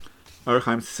Aruch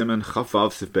Chaim Siman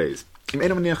Chavav Sif Beis.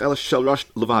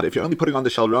 If you're only putting on the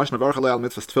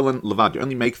shalrash, you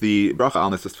only make the bracha al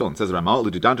mitzvahs tefillin. Says Ramal,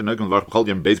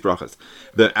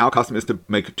 our custom is to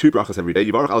make 2 brachas every day.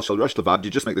 You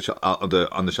just make on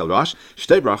the shalrash.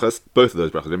 Shtei brachas, both of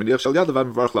those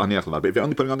brachas. But if you're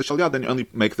only putting on the shalyad, then you only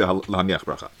make the lahaniach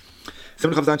bracha.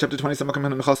 Chapter 20,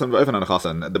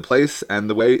 the place and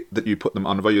the way that you put them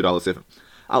on Vayud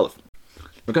Aleph.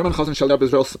 The place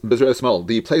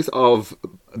of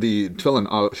the tefillin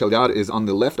shalyad is on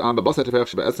the left arm,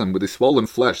 with the swollen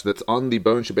flesh that's on the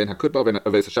bone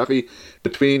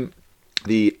between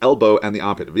the elbow and the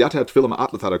armpit.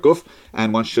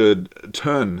 And one should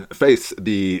face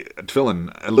the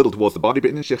tefillin a little towards the body,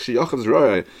 but in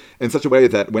such a way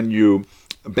that when you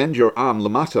bend your arm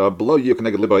lamata below you,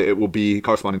 it will be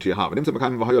corresponding to your heart.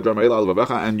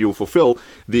 And you will fulfill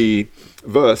the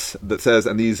verse that says,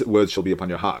 and these words shall be upon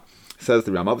your heart. Says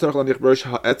the Rambam,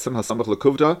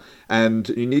 and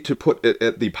you need to put it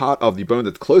at the part of the bone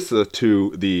that's closer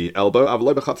to the elbow,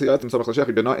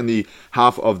 but not in the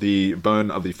half of the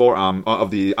bone of the forearm, or of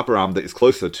the upper arm that is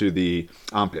closer to the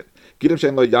armpit.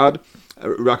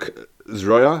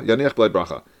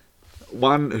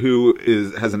 One who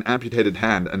has an amputated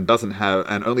hand and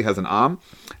only has an arm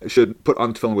should put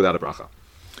on tefillin without a bracha.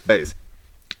 Base.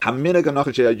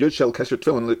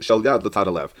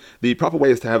 The proper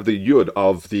way is to have the yud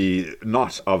of the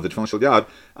knot of the tefillin shel yad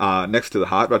next to the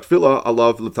heart, but tefillah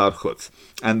alav l'tzad chutz,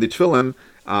 and the tefillin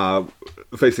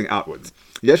facing outwards.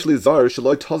 Yeshli zar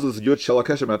shaloi tazuz yud shel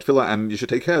hakesher tefillah, and you should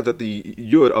take care that the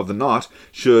yud of the knot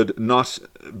should not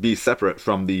be separate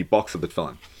from the box of the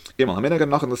tefillin. The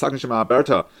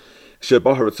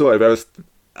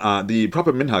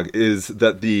proper minhag is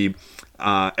that the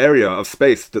area of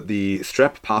space that the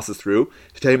strap passes through,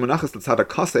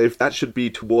 that should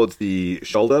be towards the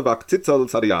shoulder,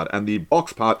 and the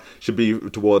box part should be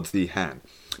towards the hand.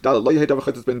 There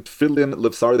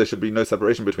should be no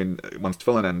separation between one's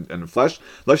tefillin and flesh.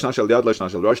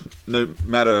 No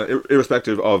matter,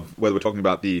 irrespective of whether we're talking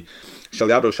about the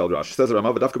shalyad or shalrash. Says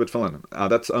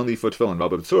that's only for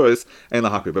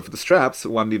tefillin. But for the straps,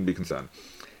 one needn't be concerned.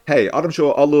 Hey, Adam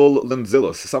Shor Alul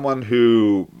Linzilus, someone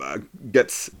who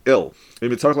gets ill.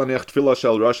 And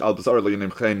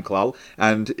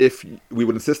if we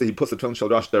would insist that he puts the tefillin shel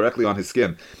rosh directly on his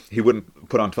skin, he wouldn't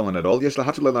put on tefillin at all.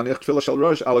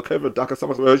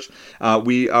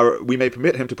 We may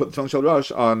permit him to put the tefillin shel rosh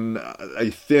on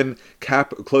a thin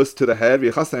cap close to the head,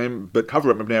 but cover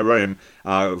it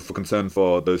for concern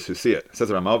for those who see it. Says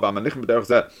the Ramav,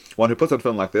 one who puts on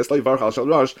tefillin like this,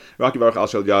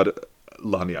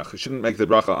 lahaniach. It shouldn't make the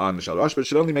bracha on the shalrash, but it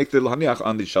should only make the lahaniach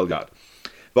on the shalyad.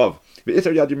 Vav.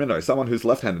 Someone who's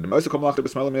left-handed.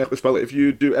 If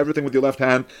you do everything with your left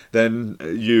hand, then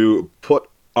you put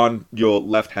on your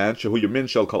left hand, which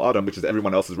is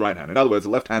everyone else's right hand. In other words, the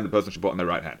left-handed person should put on their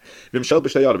right hand.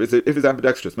 If he's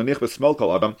ambidextrous,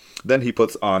 then he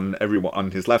puts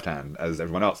on his left hand as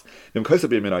everyone else.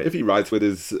 If he writes with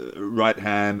his right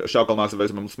hand,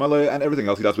 and everything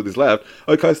else he does with his left,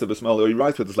 or he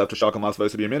writes with his left,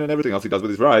 and everything else he does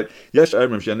with his right,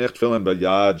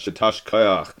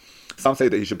 some say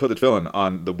that he should put the tefillin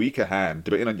on the weaker hand,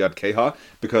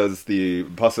 because the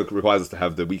pasuk requires us to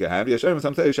have the weaker hand.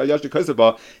 Some say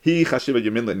that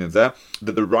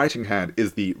the writing hand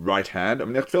is the right hand,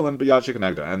 and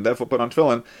therefore put on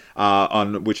tefillin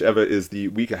on whichever is the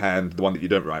weaker hand, the one that you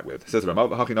don't write with. It says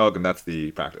Ramav, and that's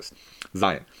the practice.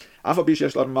 Zion. Even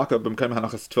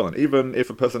if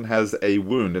a person has a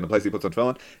wound in the place he puts on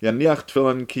tefillin,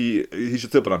 he should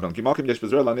still put on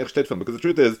tefillin. Because the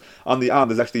truth is, on the arm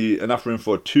there's actually enough room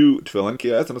for 2 tefillin,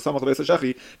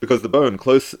 because the bone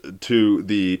close to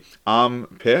the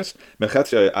armpit,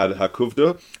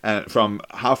 and from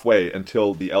halfway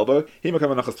until the elbow,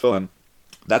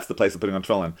 that's the place of putting on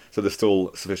tefillin, so there's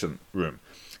still sufficient room.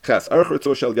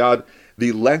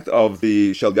 The length of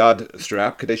the shalyad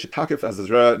strap, Kadesh Takif as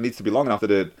Azra, needs to be long enough that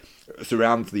it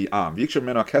surrounds the arm. And you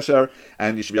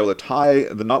should be able to tie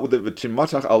the knot with it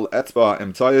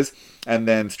and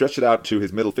then stretch it out to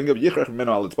his middle finger,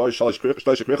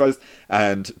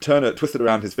 and twist it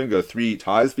around his finger 3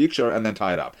 ties, and then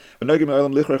tie it up. And the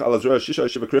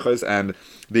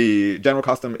general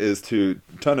custom is to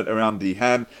turn it around the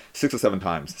hand 6 or 7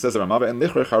 times. Says the Ramava,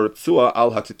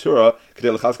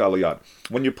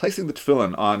 when you're placing the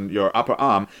tefillin on your upper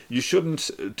arm, you shouldn't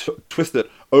twist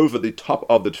it over the top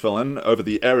of the tefillin, over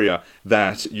the area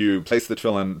that you place the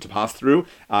tefillin to pass through,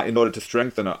 in order to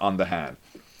strengthen it on the hand.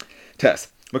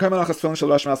 Test. The place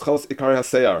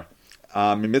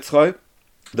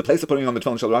of putting on the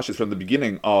tefillin shel rosh is from the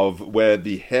beginning of where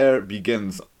the hair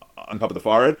begins on top of the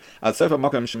forehead, until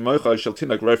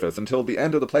the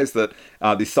end of the place that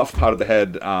the soft part of the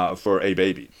head for a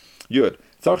baby. Yud.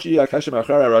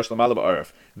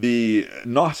 The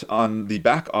knot on the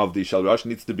back of the shel rosh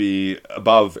needs to be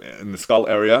above in the skull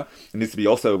area. It needs to be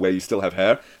also where you still have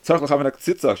hair.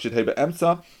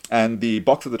 And the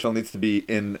box of the tefillin needs to be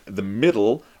in the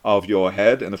middle of your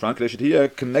head, in the front. That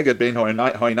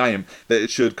it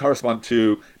should correspond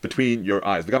to between your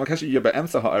eyes.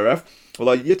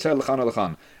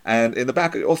 And in the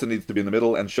back, it also needs to be in the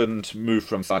middle and shouldn't move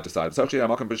from side to side.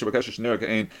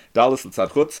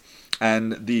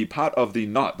 And the part of the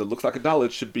knot that looks like a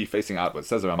dalit should be facing outwards.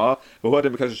 Says the Ramah.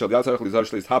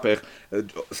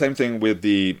 Same thing with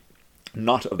the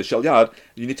knot of the shel yad.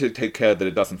 You need to take care that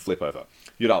it doesn't flip over.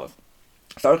 Yud Aleph.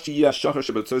 You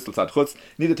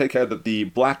need to take care that the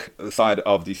black side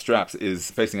of the straps is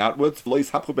facing outwards, and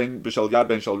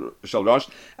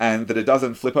that it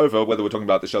doesn't flip over, whether we're talking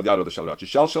about the shel yad or the shel rosh.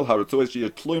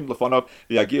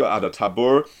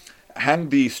 Hang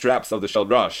the straps of the shel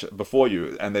rosh before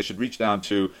you, and they should reach down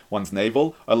to one's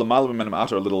navel, or a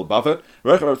little above it.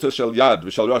 And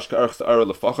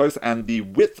the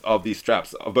width of these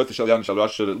straps of both the shel yad and shel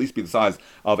rosh should at least be the size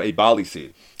of a barley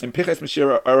seed. If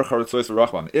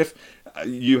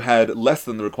you had less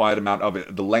than the required amount of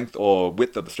it, the length or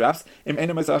width of the straps,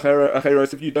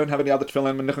 if you don't have any other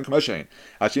tefillin,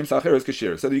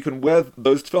 so that you can wear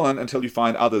those tefillin until you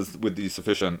find others with the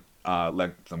sufficient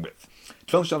length and width.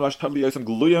 The tefillin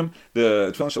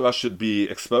shel rosh should be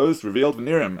exposed, revealed,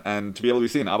 and to be able to be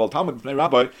seen.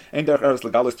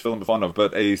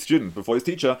 But a student before his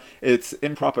teacher, it's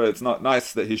improper, it's not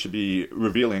nice that he should be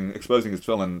exposing his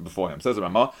tefillin before him. Says the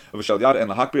Ramah, we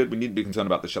need to be concerned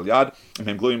about the shel yad,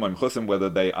 whether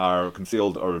they are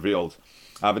concealed or revealed.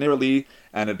 And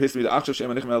it appears to be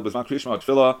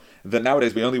that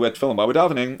nowadays we only wear tefillin while we're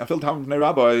davening.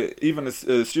 Even a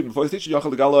student before his teacher,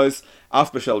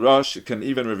 can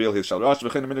even reveal his shel rosh,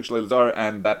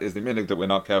 and that is the minhag that we're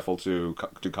not careful to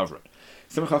cover it.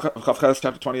 Chapter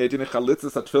 28,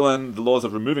 the laws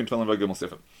of removing tefillin by Gimel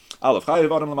Sifim. A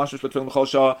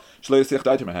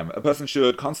person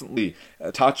should constantly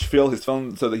feel his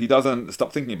tefillin so that he doesn't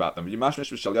stop thinking about them. Touch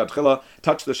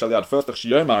the shel yad first,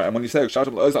 and when you say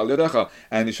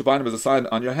and you should bind him as a sign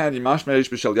on your hand, touch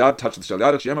the shel yad,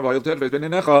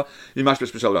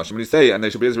 and when you say, and they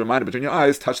should be as a reminder between your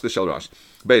eyes, touch the shel rosh.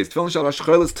 You take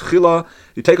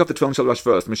off the tefillin shel rosh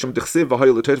first,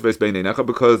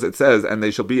 because it says, and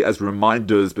they shall be as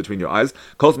reminders between your eyes.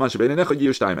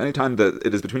 Anytime that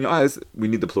it is between your eyes, we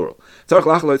need the plural.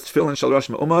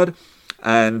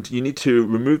 And you need to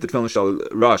remove the tefillin shel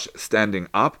rosh standing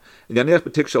up. Then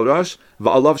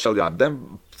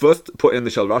first put in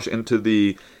the shel rosh into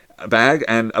the bag,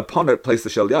 and upon it place the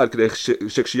shel yad,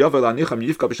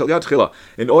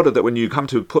 in order that when you come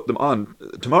to put them on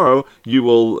tomorrow, you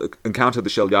will encounter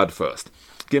the shel yad first.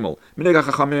 Gimel.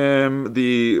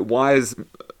 The wise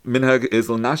minhag is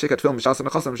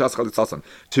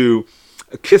to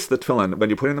kiss the tefillin when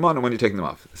you're putting them on and when you're taking them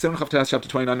off. Chapter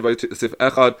 29,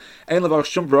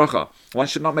 one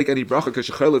should not make any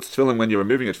bracha when you're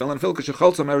removing a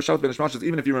tefillin,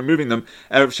 even if you're removing them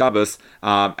Erev Shabbos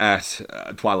at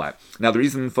twilight. Now the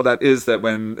reason for that is that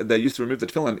when they used to remove the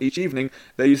tefillin each evening,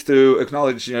 they used to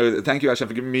acknowledge, thank you Hashem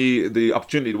for giving me the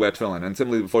opportunity to wear tefillin, and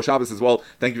similarly before Shabbos as well,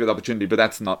 thank you for the opportunity, but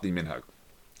that's not the minhag.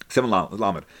 Similar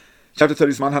Lamed. Chapter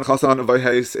 30,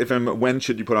 when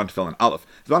should you put on tefillin? Aleph.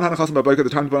 The time to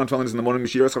put on tefillin is in the morning,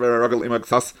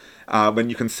 when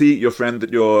you can see your friend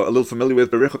that you're a little familiar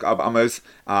with, 4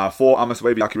 amos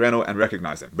away, and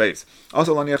recognize him. Base.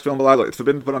 Also, it's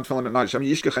forbidden to put on tefillin at night,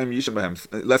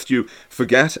 lest you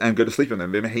forget and go to sleep in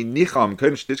them.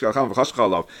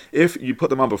 If you put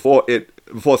them on before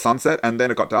sunset and then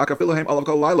it got dark,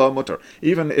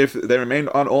 even if they remained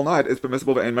on all night, it's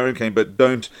permissible, but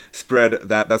don't spread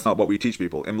that. That's not what we teach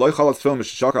people. If he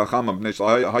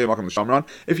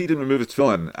didn't remove his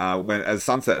tefillin as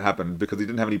sunset happened because he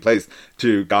didn't have any place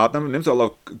to guard them,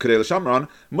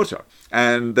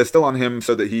 and they're still on him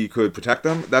so that he could protect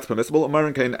them, that's permissible,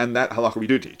 and that halacha we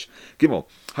do teach. Gimel.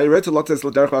 If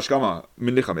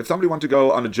somebody wanted to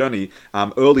go on a journey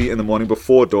early in the morning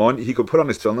before dawn, he could put on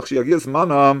his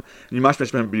tefillin,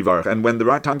 and when the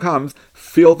right time comes,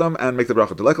 feel them and make the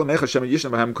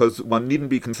bracha, because one needn't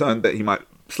be concerned that he might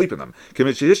sleep in them,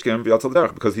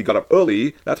 because he got up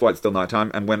early, that's why it's still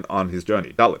nighttime, and went on his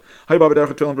journey.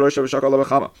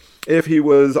 If he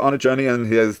was on a journey and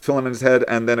he has tefillin in his head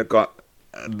and then it got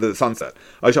the sunset.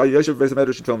 He was sitting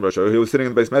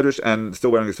in the base medrash and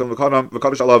still wearing his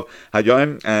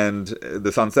tefillin, and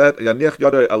the sunset,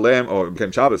 or it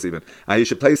became Shabbos even. He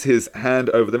should place his hand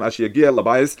over them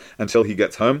until he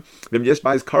gets home.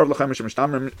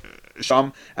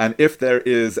 And if there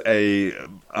is a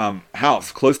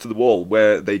house close to the wall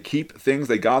where they keep things,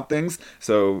 they guard things,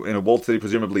 so in a walled city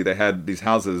presumably they had these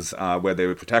houses where they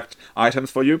would protect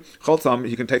items for you,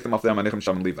 he can take them off there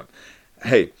and leave them.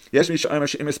 Hey, some say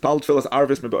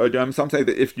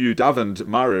that if you davened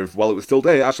Mariv while it was still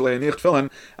day, until you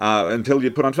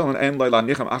put on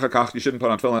tefillin, you shouldn't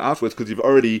put on tefillin afterwards because you've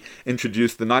already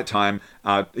introduced the nighttime,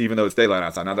 even though it's daylight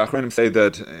outside. Now the Achronim say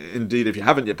that indeed if you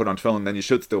haven't yet put on tefillin, then you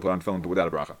should still put on tefillin, but without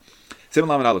a bracha.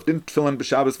 Simon Aleph, didn't tefillin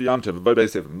b'Shabbos v'Yom Tov,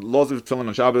 laws of tefillin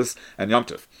on Shabbos and Yom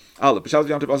Tov. Aleph, b'Shabbos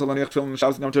v'Yom Tov also laniach tefillin on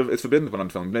Shabbos and Yom Tov, it's forbidden to put on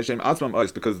tefillin. B'nei Shem atzmam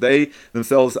ois, because they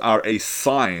themselves are a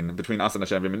sign between us and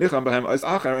Hashem. V'menicham b'hem ois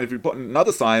acher, and if you put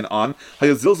another sign on,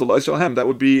 hayazilzul ois shalhem, that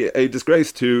would be a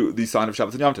disgrace to the sign of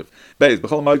Shabbos and Yom Tov. Beis,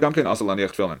 b'chol moed gamkein also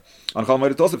laniach tefillin. On chol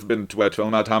moed it's also forbidden to wear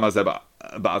tefillin at Hama Zeba.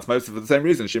 But for the same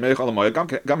reason, Shimei chol moed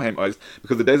gamheim ois,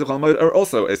 because the days of chol moed are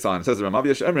also a sign. It says the Ramav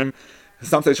Yesh Emrim.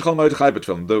 Some say Chol Moed Chai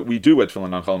b'Tefillin, that we do wear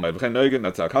tefillin on Chol Moed. V'chein Noegen,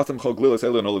 that's our custom. Chol Glilas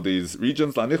Elu in all of these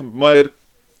regions. La'nichem b'Moed,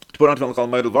 to put on tefillin Chol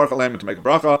Moed l'varch aleim and to make a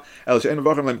bracha. El she'en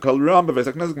v'varch aleim kol ram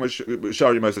b'Veis HaKnesset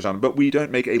Shari Moshe Hashanah. But we don't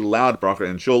make a loud bracha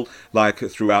in shul like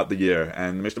throughout the year.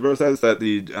 And the Mishnah Berurah says that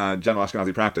the general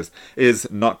Ashkenazi practice is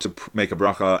not to make a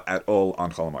bracha at all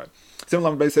on Chol Moed.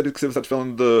 Similar base said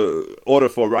tefillin, the order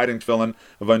for writing tefillin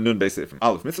of nun base sefim.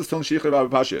 Aleph, mitzvah tefillin shichur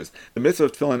parshas. The mitzvah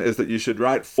of tefillin is that you should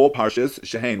write 4 parshas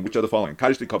shehain, which are the following: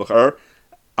 Kaddish li kol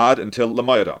ad until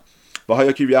lamayada,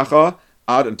 v'haya kivyacha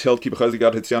ad until kibachaz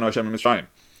gad hitzianu Hashem Mitzrayim,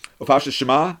 uparshas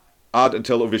Shema ad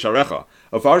until uvisharecha,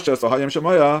 uparshas v'hayim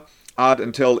shemaya ad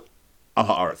until al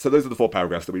ha'aretz. So those are the 4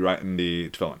 paragraphs that we write in the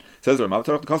tefillin. It says you have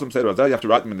to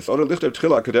write them in this order,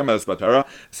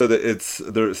 so that it's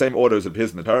the same order as it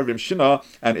appears in the Torah.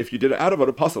 And if you did it out of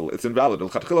order, possible, it's invalid.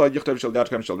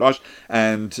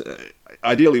 And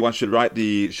ideally, one should write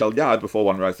the shal yad before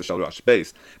one writes the shal rash.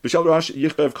 Base. B'shal rash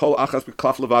yichtav kol achas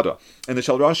b'klaf levada. In the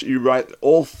shal rash, you write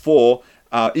all 4.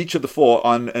 Each of the 4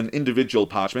 on an individual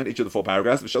parchment, each of the 4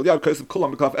 paragraphs. In the shal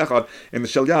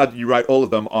yad, you write all of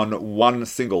them on one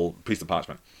single piece of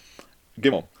parchment.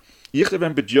 Gimel. You should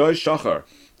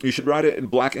write it in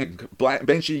black ink.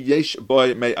 Benshi yesh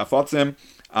boy mei afotzim,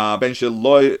 benshi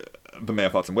loy b'mei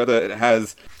afotzim. Whether it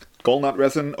has golnut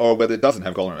resin or whether it doesn't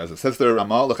have golnut resin. Says the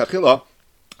Ramah lechatchila.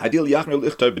 Ideally,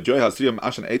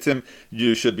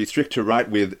 you should be strict to write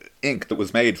with ink that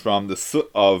was made from the soot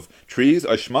of trees,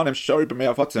 or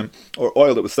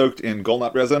oil that was soaked in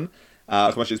golnut resin,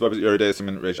 as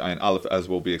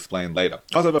will be explained later.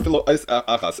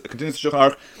 It continues to Shulchan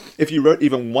Aruch. If you wrote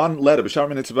even one letter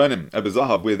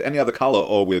with any other color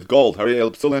or with gold,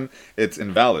 it's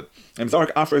invalid.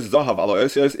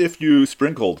 If you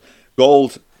sprinkled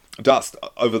gold dust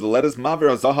over the letters,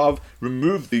 Mavir Zahav,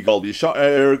 remove the gold, and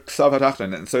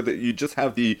so that you just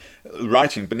have the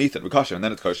writing beneath it, kosher, and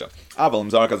then it's kosher.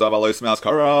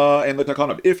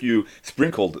 If you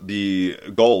sprinkled the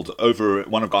gold over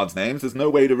one of God's names, there's no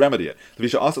way to remedy it.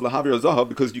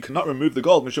 Because you cannot remove the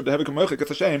gold,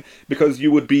 because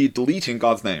you would be deleting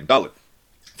God's name. You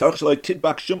have to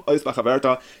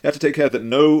take care that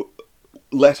no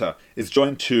letter is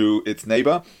joined to its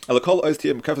neighbor.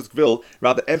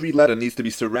 Rather, every letter needs to be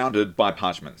surrounded by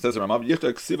parchment. Says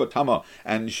Ramav,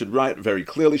 and you should write very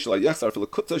clearly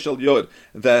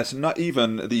that not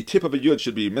even the tip of a yud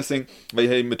should be missing,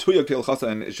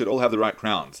 and it should all have the right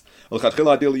crowns. You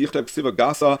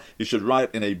should write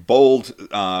in a bold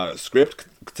script,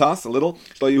 a little,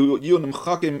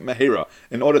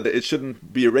 in order that it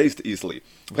shouldn't be erased easily.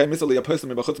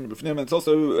 It's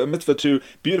also a mitzvah to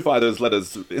beautify those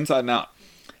letters inside and out.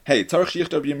 Hey, you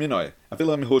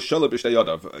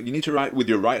need to write with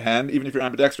your right hand, even if you're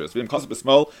ambidextrous. And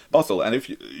if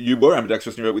you were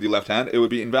ambidextrous and you wrote with your left hand, it would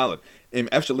be invalid.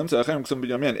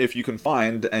 If you can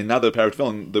find another pair of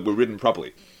tefillin that were written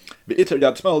properly.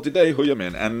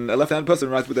 And a left-handed person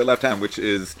writes with their left hand, which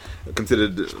is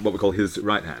considered what we call his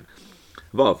right hand.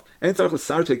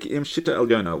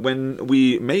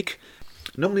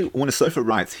 Normally, when a sofer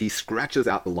writes, he scratches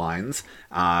out the lines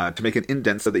to make an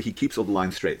indent so that he keeps all the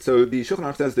lines straight. So the Shulchan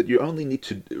Aruch says that you only need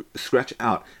to scratch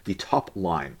out the top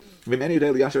line. But if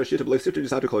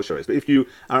you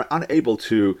are unable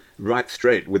to write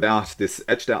straight without this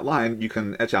etched out line, you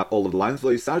can etch out all of the lines.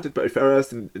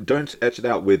 And don't etch it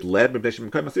out with lead,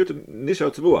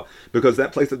 because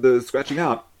that place of the scratching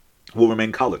out will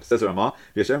remain colored. Says Ramah,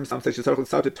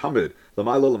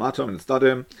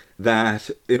 that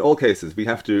in all cases we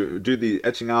have to do the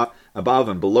etching out above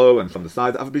and below and from the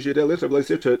sides,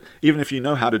 even if you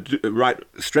know how to write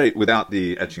straight without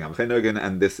the etching out.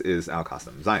 And this is our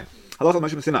custom. Zayin. Halacha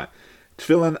Moshe Sinai.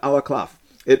 Tefillin ala klaf.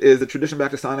 It is a tradition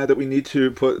back to Sinai that we need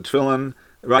to put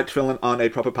write tefillin on a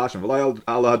proper parchment.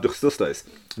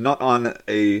 Not on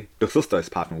a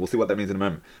duchsustos parchment. We'll see what that means in a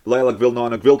moment. Not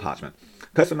on a grill parchment.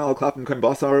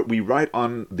 We write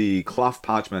on the cloth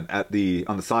parchment on the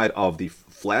side of the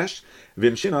flesh,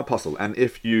 vimshina apostle, and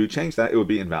if you change that, it would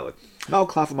be invalid. Now,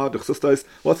 what's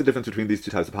the difference between these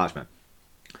two types of parchment?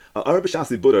 When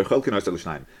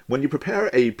you prepare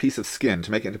a piece of skin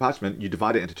to make it into parchment, you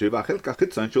divide it into two. The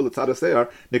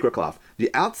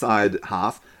outside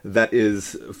half that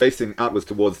is facing outwards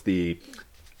towards the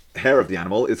hair of the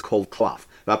animal is called klaf.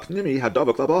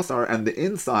 And the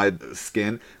inside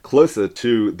skin closer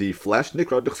to the flesh is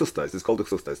called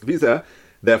duchsustos.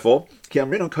 Therefore,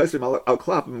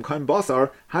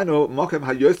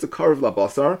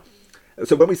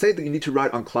 so when we say that you need to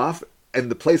write on klaf and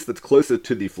the place that's closer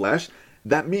to the flesh,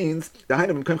 that means that's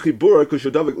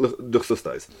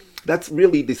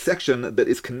really the section that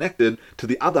is connected to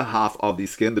the other half of the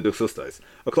skin, the duchsustos.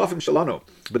 But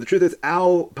the truth is,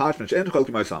 our parchment,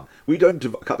 we don't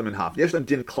cut them in half.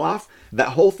 That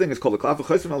whole thing is called a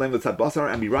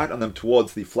klaf, and we write on them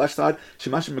towards the flesh side.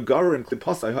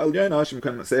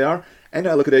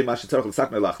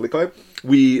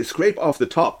 We scrape off the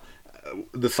top,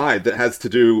 the side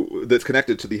that's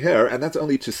connected to the hair, and that's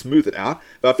only to smooth it out.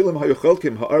 And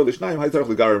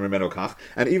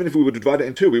even if we would divide it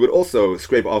in two, we would also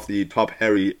scrape off the top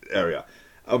hairy area.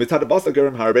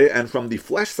 And from the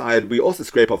flesh side, we also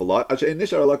scrape off a lot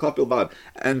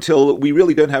until we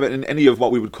really don't have it in any of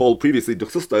what we would call previously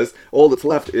duchsustos. All that's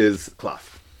left is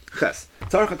klaf.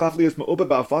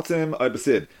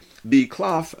 The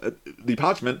klaf, the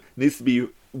parchment, needs to be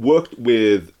worked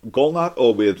with golnut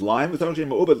or with lime.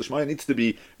 It needs to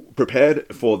be prepared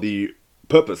for the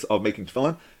purpose of making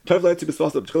tefillin.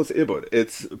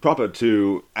 It's proper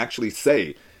to actually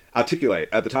articulate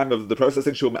at the time of the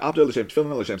processing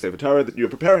that you're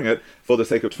preparing it for the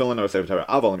sake of tefillin or sefer Torah.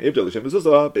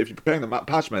 But if you're preparing the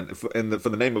parchment for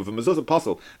the name of a mezuzah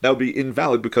apostle, that would be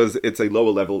invalid because it's a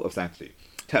lower level of sanctity.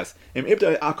 Test.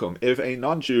 If a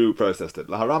non-Jew processed it,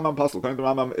 according to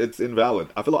Rambam, it's invalid.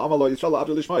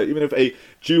 Even if a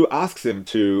Jew asks him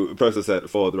to process it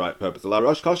for the right purpose. And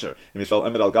according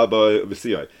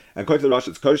to the Rosh,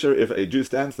 it's kosher if a Jew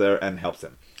stands there and helps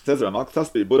him. Says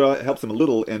Rambam, Buddha helps him a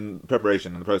little in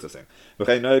preparation and processing.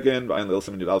 And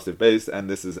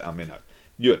this is our minhag.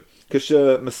 Yud.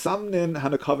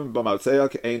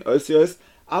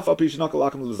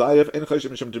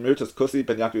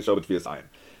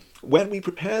 When we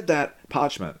prepared that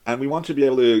parchment and we want to be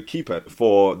able to keep it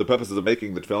for the purposes of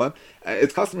making the tefillin,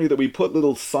 it's customary that we put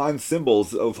little sign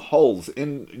symbols of holes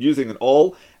in using an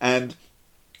awl, and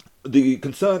the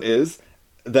concern is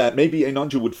that maybe a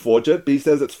non-Jew would forge it, but he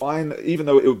says it's fine, even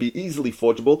though it would be easily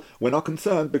forgeable. We're not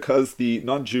concerned because the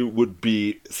non-Jew would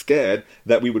be scared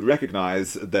that we would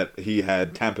recognize that he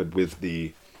had tampered with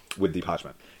the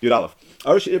parchment. Yud Aleph.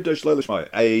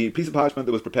 A piece of parchment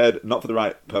that was prepared not for the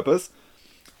right purpose.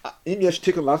 If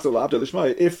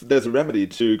there's a remedy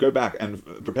to go back and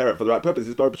prepare it for the right purpose,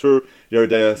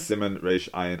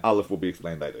 Aleph will be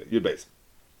explained later. Yud Beis.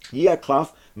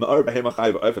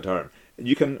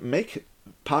 You can make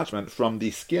parchment from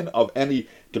the skin of any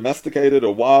domesticated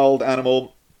or wild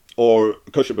animal or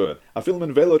kosher bird,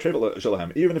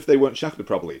 even if they weren't shachted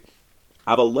properly.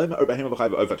 But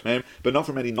not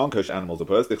from any non-kosher animals or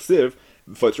birds. For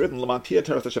it's written, in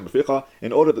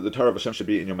order that the Torah of Hashem should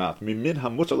be in your mouth. So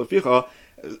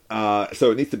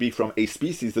it needs to be from a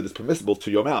species that is permissible to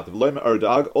your mouth.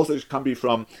 Also it can be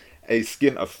from a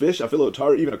skin of fish,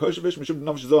 even a kosher fish,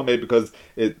 because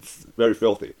it's very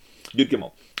filthy. Yud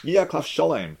Gimel.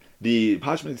 The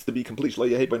parchment needs to be complete.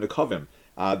 They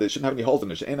shouldn't have any holes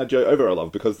in it,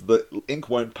 because the ink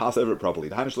won't pass over it properly.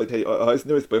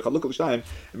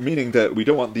 Meaning that we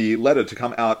don't want the letter to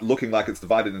come out looking like it's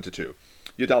divided into two.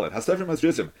 Yudalit.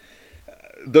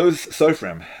 Those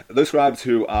sofrim, those scribes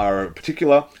who are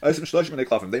particular,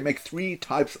 they make three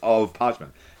types of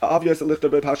parchment.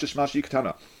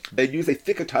 They use a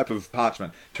thicker type of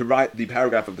parchment to write the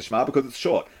paragraph of the Shema because it's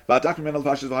short.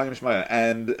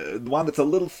 And the one that's a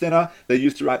little thinner, they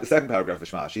use to write the second paragraph of the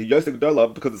Shema.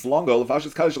 Because it's longer,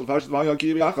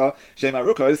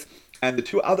 And the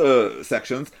two other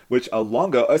sections, which are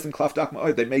longer,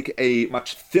 they make a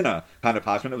much thinner kind of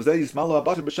parchment.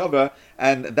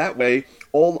 And that way,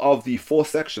 all of the four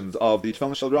sections of the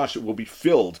Tefillin Shel Rosh will be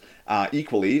filled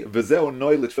equally. And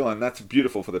that's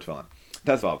beautiful for the Tefillin.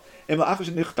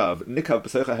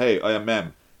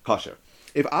 Kosher.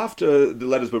 If after the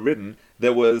letters were written,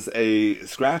 there was a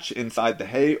scratch inside the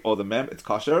hay or the mem, it's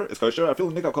kosher. I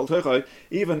feel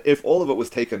even if all of it was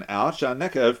taken out. So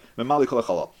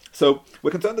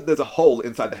we're concerned that there's a hole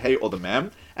inside the hay or the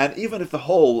mem, and even if the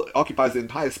hole occupies the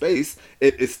entire space,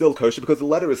 it is still kosher because the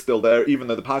letter is still there, even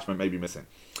though the parchment may be missing.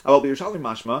 In the Yerushalmi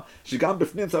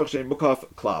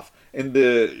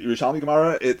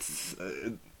Gemara, it's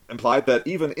implied that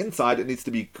even inside it needs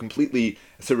to be completely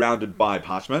surrounded by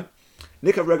parchment.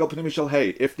 Nikav regel panimi shel hay.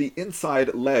 If the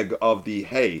inside leg of the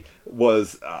hay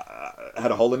was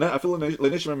had a hole in it, I feel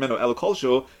lenishmer meno el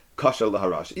kolshu kosher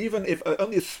laharash. Even if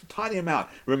only a tiny amount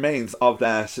remains of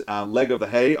that leg of the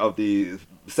hay, of the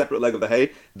separate leg of the hay,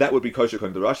 that would be kosher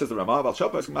according to the Rosh. As the Ramah, but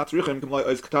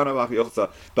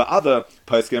other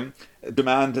poskim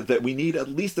demand that we need at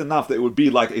least enough that it would be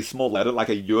like a small letter, like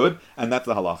a yud, and that's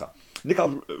the halacha.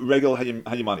 Nikal regel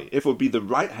hayimani. If it would be the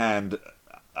right hand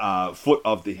foot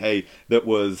of the hay that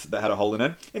had a hole in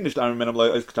it, if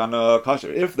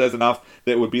there's enough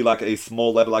that would be like a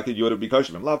small letter like a yud, it would be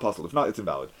kosher. If not, it's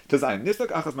invalid.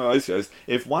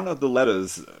 If one of the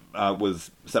letters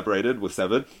was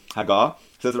severed, Hagar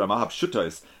says Ramah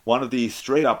Pshutos, one of the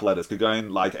straight up letters could go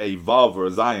in like a vav or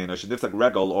a zayin or shnifsak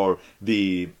regel or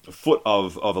the foot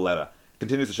of a letter.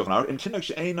 Continues the Shulchan Aruch.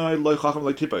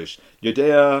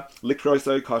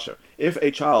 If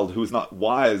a child who is not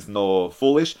wise nor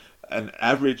foolish, an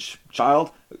average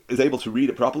child, is able to read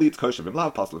it properly, it's kosher. If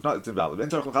not, it's invalid. You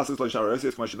don't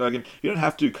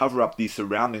have to cover up the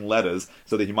surrounding letters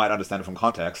so that you might understand it from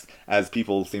context, as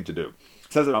people seem to do.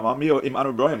 Says if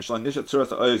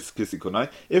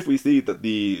we see that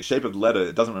the shape of the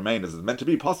letter doesn't remain as it's meant to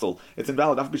be possible, it's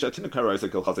invalid.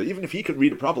 Even if he could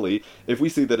read it properly, if we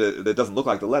see that it doesn't look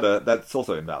like the letter, that's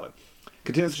also invalid.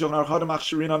 Continues to show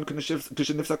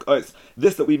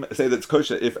this that we say that's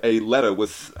kosher if a letter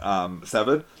was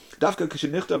severed. That's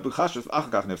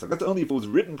only if it was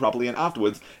written properly and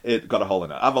afterwards it got a hole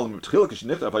in it.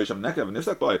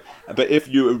 But if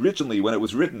you originally, when it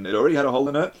was written, it already had a hole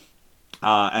in it,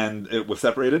 and it was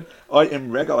separated, or if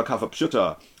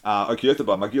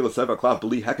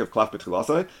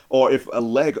a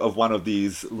leg of one of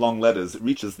these long letters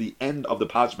reaches the end of the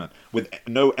parchment with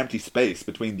no empty space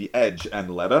between the edge and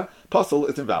the letter, apostle,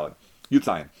 it's invalid.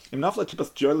 Yutzayin.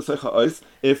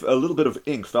 If a little bit of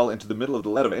ink fell into the middle of the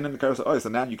letter, and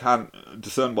now you can't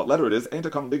discern what letter it is,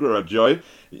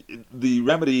 the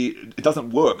remedy, it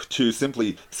doesn't work to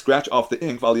simply scratch off the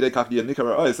ink,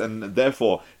 and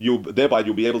therefore you'll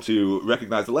be able to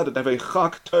recognize the letter,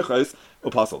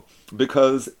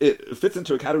 because it fits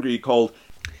into a category called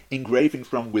engraving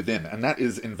from within, and that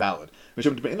is invalid.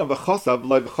 Because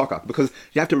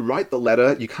you have to write the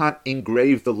letter, you can't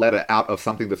engrave the letter out of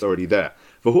something that's already there.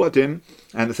 And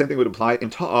the same thing would apply in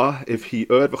ta'ah if he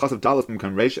erred v'chasav dalas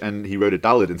b'mkam reish and he wrote a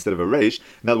dalid instead of a reish.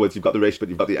 In other words, you've got the reish but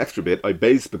you've got the extra bit, a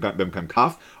base b'mkam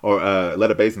kaf, or a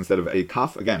letter base instead of a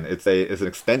kaf. Again, it's an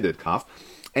extended kaf.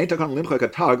 You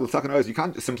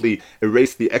can't simply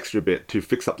erase the extra bit to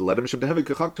fix up the letter,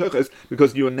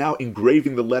 because you are now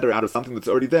engraving the letter out of something that's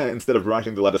already there instead of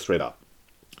writing the letter straight up.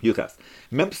 If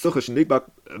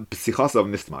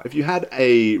you had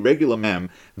a regular mem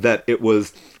that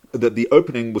the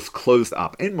opening was closed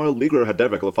up, it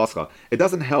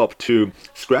doesn't help to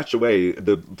scratch away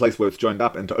the place where it's joined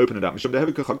up and to open it up,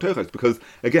 because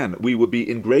again we would be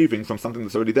engraving from something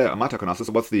that's already there.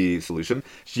 So what's the solution?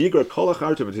 So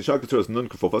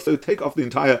take off the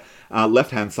entire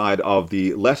left hand side of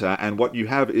the letter, and what you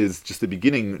have is just the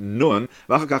beginning nun,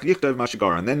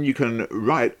 and then you can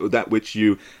write that which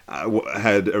you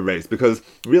had erased, because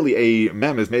really a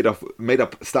mem is made up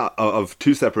of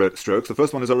two separate strokes. The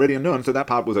first one is already a nun, so that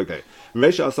part was okay.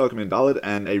 Reisha asakim in dalid,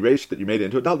 and a reish that you made it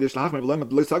into a dalid.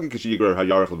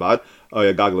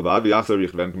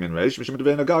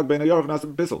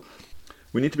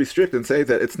 We need to be strict and say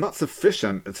that it's not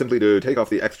sufficient simply to take off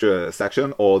the extra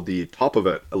section or the top of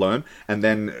it alone and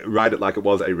then write it like it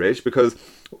was a reish, because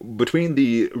between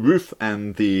the roof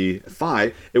and the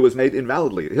thigh, it was made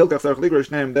invalidly.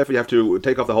 Therefore you have to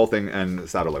take off the whole thing and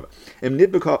start all over.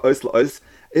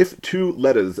 if two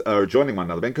letters are joining one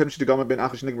another,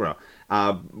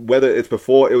 whether it's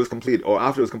before it was complete or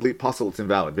after it was complete, possible, it's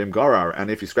invalid. And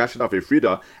if you scratch it off a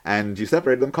frida and you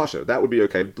separated them kosher, that would be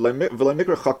okay.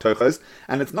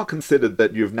 And it's not considered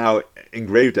that you've now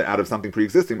engraved it out of something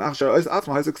pre-existing,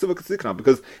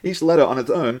 because each letter on its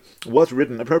own was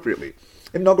written appropriately.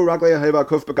 If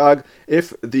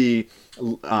the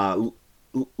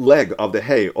leg of the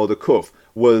hay or the kuf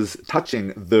was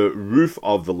touching the roof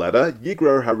of the letter,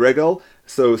 yigro haregel,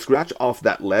 so scratch off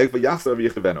that leg,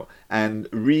 and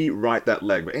rewrite that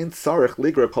leg.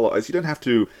 You don't have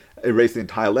to erase the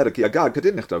entire letter,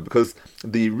 because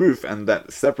the roof and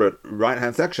that separate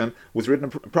right-hand section was written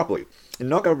properly. So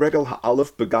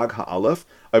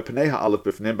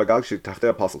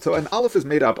an aleph is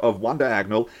made up of one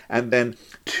diagonal and then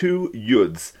two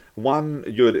yuds. One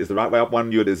yud is the right way up,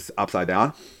 one yud is upside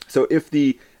down. So if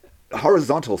the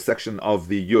horizontal section of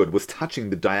the yud was touching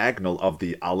the diagonal of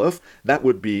the aleph, that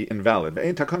would be invalid.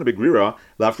 And it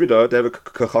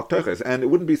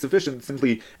wouldn't be sufficient to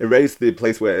simply erase the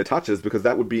place where it touches, because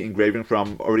that would be engraving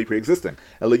from already pre-existing.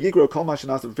 But you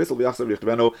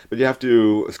have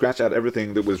to scratch out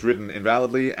everything that was written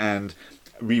invalidly and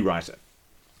rewrite it.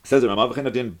 Says it,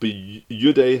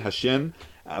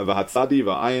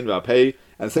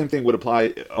 and the same thing would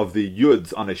apply of the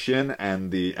yuds on a shin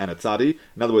and a tzadi.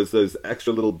 In other words, those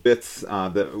extra little bits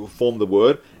that form the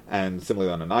word, and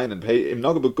similarly on an ayin and pei.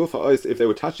 If they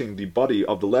were touching the body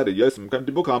of the letter,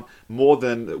 more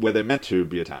than where they're meant to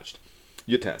be attached.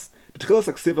 Yutes. At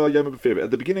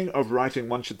the beginning of writing,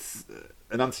 one should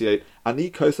enunciate,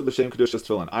 Ani kosev l'shem kedushas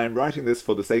tefillin. I am writing this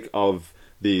for the sake of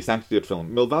the sanctity of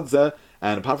tefillin. Milvad zeh.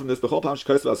 And apart from this,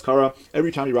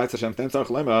 every time he writes Hashem's name,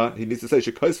 he needs to say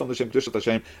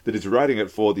that he's writing it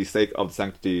for the sake of the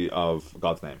sanctity of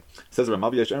God's name. Says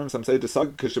some say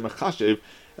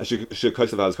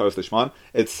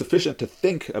it's sufficient to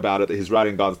think about it that he's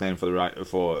writing God's name for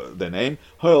their name.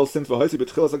 Since in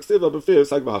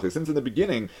the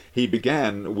beginning he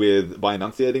began by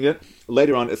enunciating it,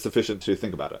 later on it's sufficient to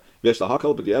think about it.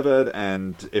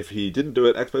 And if he didn't do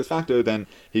it ex post facto, then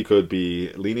he could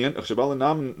be lenient.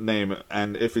 Name,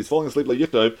 and if he's falling asleep like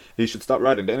Yichtov, he should stop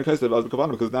writing because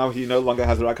now he no longer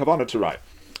has the right kavanah to write.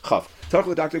 You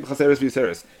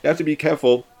have to be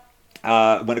careful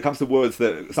when it comes to words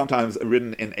that sometimes are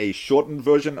written in a shortened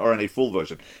version or in a full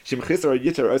version.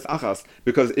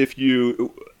 Because if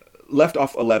you left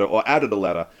off a letter or added a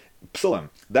letter, psulim,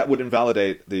 that would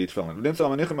invalidate the tefillin.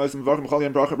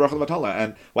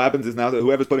 And what happens is now that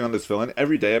whoever's putting on this tefillin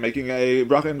every day are making a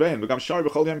bracha in vain.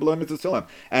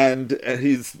 And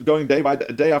he's going day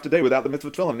after day without the mitzvah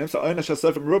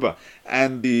tefillin.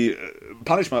 And the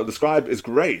punishment of the scribe is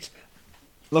great.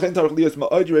 Therefore,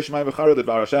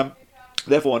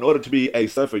 in order to be a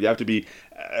sofer, you have to be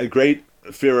a great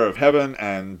fearer of heaven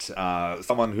and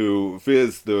someone who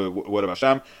fears the word of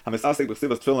Hashem.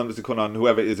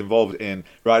 Whoever is involved in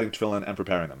writing tefillin and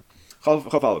preparing them.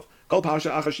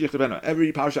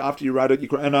 Every parsha after you write it,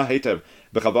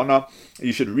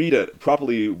 you should read it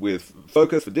properly with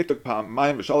focus, and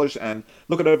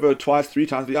look it over twice, 3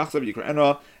 times,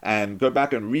 and go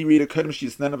back and reread it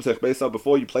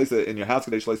before you place it in your house,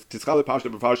 in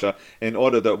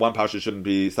order that one parsha shouldn't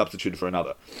be substituted for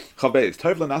another.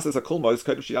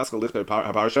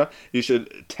 You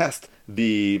should test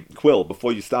the quill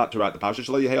before you start to write the parsha,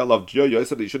 so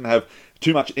that you shouldn't have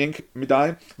too much ink,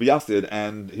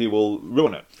 and he will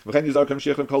ruin it.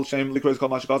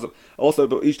 Also,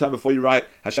 but each time before you write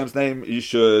Hashem's name, you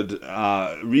should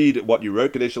read what you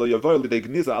wrote,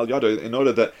 in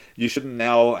order that you shouldn't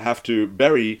now have to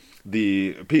bury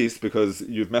the piece because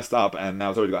you've messed up and now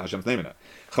it's already got Hashem's name in it.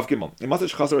 If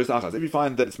you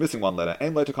find that it's missing one letter,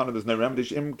 there's no remedy.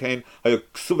 So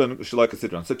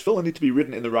tefillin need to be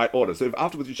written in the right order. So if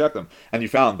afterwards you check them and you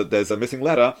found that there's a missing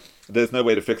letter, there's no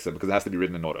way to fix it because it has to be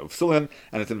written in order. And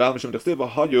it's invalid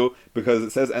because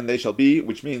it says, and they shall be,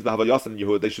 which means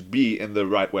they should be in the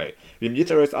right way.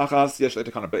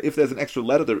 But if there's an extra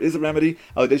letter, there is a remedy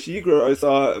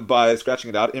by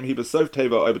scratching it out. If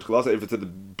it's at the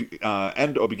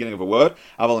end or beginning of a word,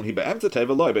 but if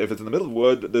it's in the middle of a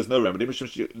word, there's no remedy.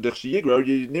 Because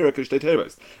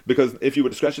if you were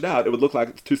to scratch it out, it would look like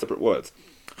it's 2 separate words.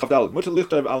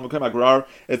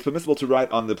 It's permissible to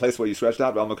write on the place where you scratched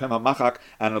out, and on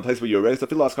the place where you erased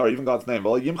it, even God's name.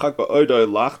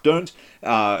 Don't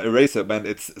erase it when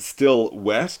it's still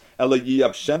wet,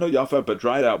 but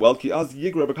dry it out well,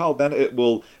 then it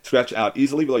will scratch out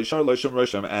easily,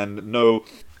 and no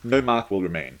mark will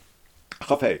remain.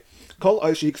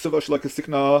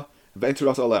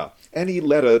 Any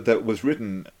letter that was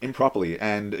written improperly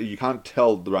and you can't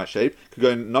tell the right shape could go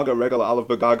in naga regal aleph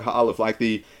begag ha'aleph, like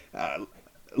the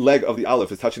leg of the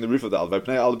aleph is touching the roof of the aleph,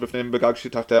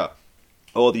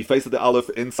 or the face of the aleph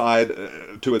inside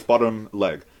to its bottom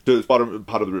leg, to its bottom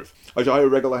part of the roof. Or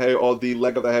the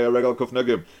leg of the hay, regal kuf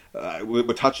nugim,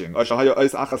 were touching. So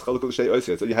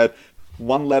you had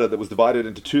one letter that was divided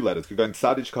into two letters. Could go in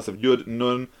tzadi because of yud,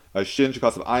 nun, shin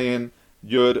because of ayin,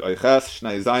 yud, ches,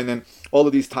 shnei zayin. All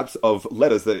of these types of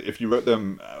letters that if you wrote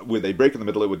them with a break in the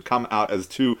middle, it would come out as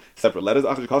two separate letters.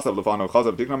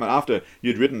 And after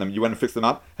you'd written them, you went and fixed them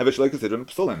up.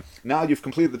 Now you've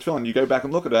completed the tefillin, you go back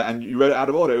and look at it, and you wrote it out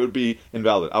of order, it would be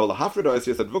invalid. But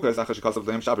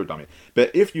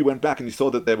if you went back and you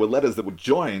saw that there were letters that were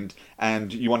joined,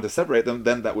 and you wanted to separate them,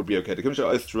 then that would be okay.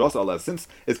 Since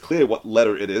it's clear what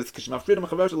letter it is,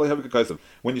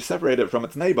 when you separate it from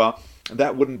its neighbor,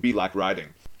 that wouldn't be like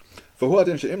writing. So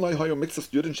let's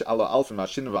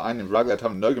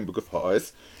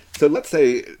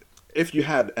say if you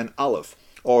had an aleph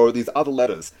or these other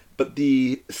letters, but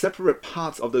the separate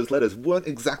parts of those letters weren't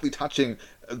exactly touching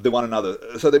one another,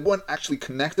 so they weren't actually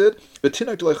connected. But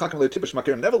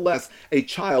nevertheless, a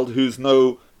child who's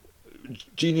no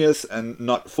genius and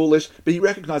not foolish, but he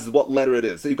recognizes what letter it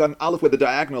is. So you've got an aleph where the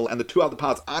diagonal and the two other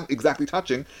parts aren't exactly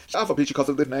touching. Even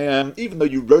though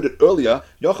you wrote it earlier,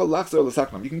 you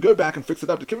can go back and fix it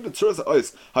up.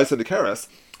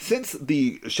 Since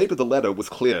the shape of the letter was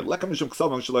clear,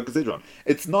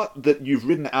 it's not that you've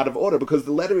written it out of order because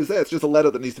the letter is there, it's just a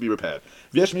letter that needs to be repaired.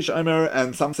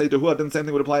 And some say the same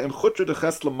thing would apply.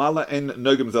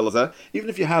 Even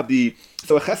if you have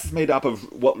so a ches is made up of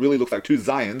what really looks like two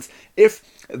zayins, if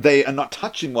they are not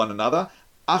touching one another,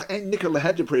 but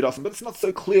it's not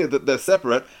so clear that they're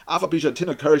separate,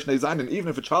 even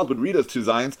if a child would read as two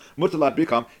zayins,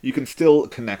 you can still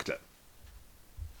connect it.